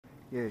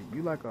Yeah,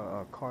 you like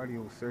a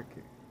cardio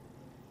circuit.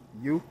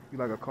 You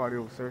like a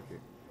cardio circuit.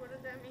 What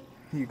does that mean?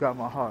 You got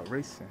my heart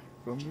racing.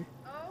 Feel me?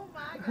 Oh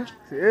my god.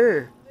 Yeah.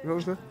 You know what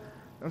I'm saying?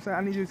 I'm saying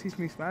I need you to teach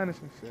me Spanish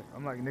and shit.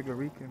 I'm like nigga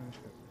Rican and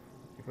shit.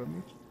 You feel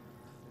me?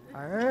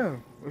 I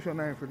am. What's your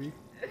name, pretty?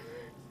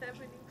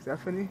 Stephanie.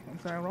 Stephanie? I'm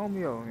saying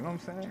Romeo. You know what I'm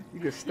saying? You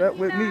can step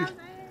with me. What I'm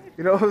saying?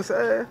 You know what I'm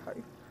saying?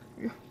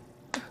 You know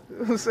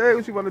what I'm saying?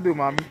 What you want to do,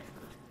 mommy?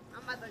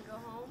 I'm about to go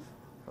home.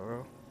 For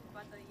real?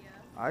 About to,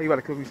 yeah. You about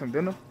to cook me some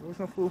dinner? What's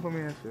some food for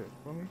me and shit?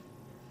 For me?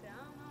 Shit,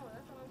 I don't know.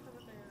 That's what I'm trying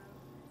to figure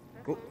out.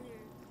 That's Go, why I'm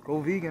here. go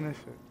vegan and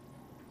shit.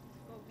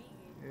 Go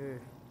vegan. Yeah.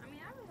 I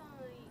mean, I really don't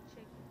really eat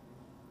chicken.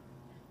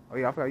 Oh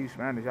yeah, I forgot you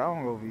Spanish. Y'all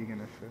don't go vegan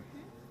and shit.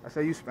 I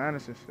say you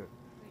Spanish and shit.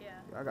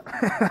 Yeah. I got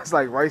that's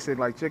like rice and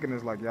like chicken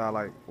is like y'all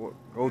like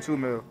go-to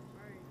meal. Right.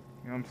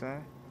 You know what I'm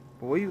saying?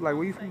 But where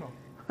you from though?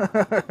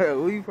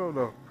 Where you from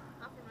though?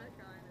 I'm from North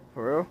Carolina.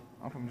 For real?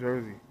 I'm from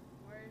Jersey.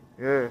 Word.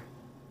 Yeah.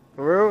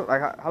 For real?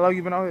 Like how long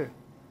you been out here?